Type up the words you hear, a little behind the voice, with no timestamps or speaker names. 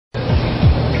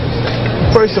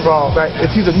First of all, right,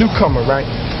 if he's a newcomer, right,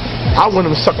 I want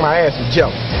him to suck my ass with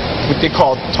jelly, what they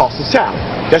call toss the salad.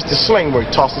 That's the slang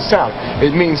word, toss the salad.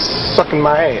 It means sucking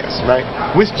my ass, right?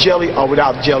 With jelly or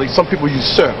without jelly. Some people use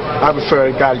syrup. I prefer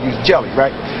a guy to use jelly,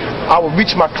 right? I will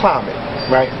reach my climate,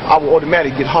 right? I will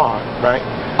automatically get hard, right?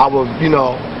 I will,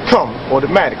 come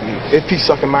automatically if he's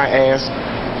sucking my ass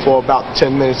for about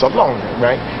 10 minutes or longer,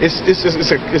 right? It's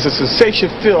a sensation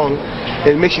feeling, and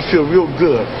it makes you feel real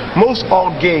good. Most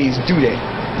all gays do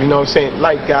that, you know what I'm saying?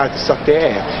 Like guys to suck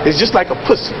their ass. It's just like a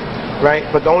pussy, right?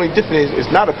 But the only difference is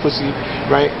it's not a pussy,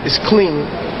 right? It's clean,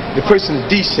 the person is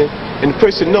decent, and the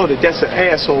person knows that that's an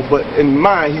asshole, but in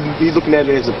mind he's looking at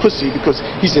it as a pussy because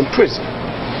he's in prison.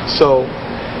 So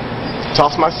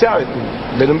toss my salad,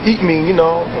 let him eat me,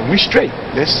 and we straight.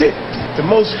 That's it. The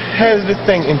most hazardous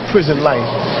thing in prison life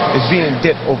is being in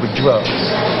debt over drugs.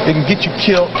 They can get you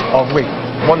killed or raped,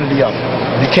 one or the other.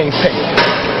 You can't pay.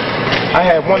 I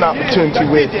had one opportunity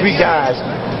where 3 guys,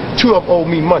 2 of them owed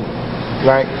me money,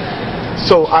 right?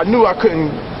 So I knew I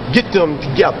couldn't get them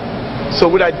together. So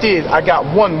what I did, I got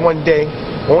one day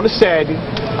on a Saturday.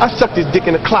 I sucked his dick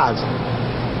in the closet.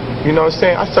 You know what I'm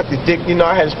saying? I sucked his dick,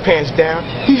 I had his pants down.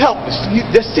 He helpless.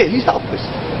 That's it, he's helpless,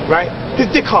 right? His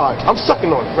dick hard. I'm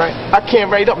sucking on it, right? I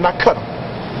came right up and I cut him.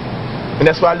 And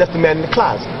that's why I left the man in the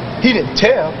closet. He didn't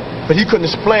tell, but he couldn't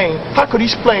explain. How could he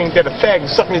explain that a fag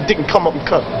is sucking his dick and come up and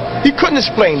cut him? He couldn't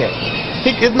explain that.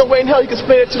 There's no way in hell he could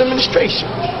explain it to the administration.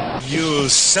 You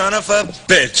son of a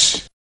bitch.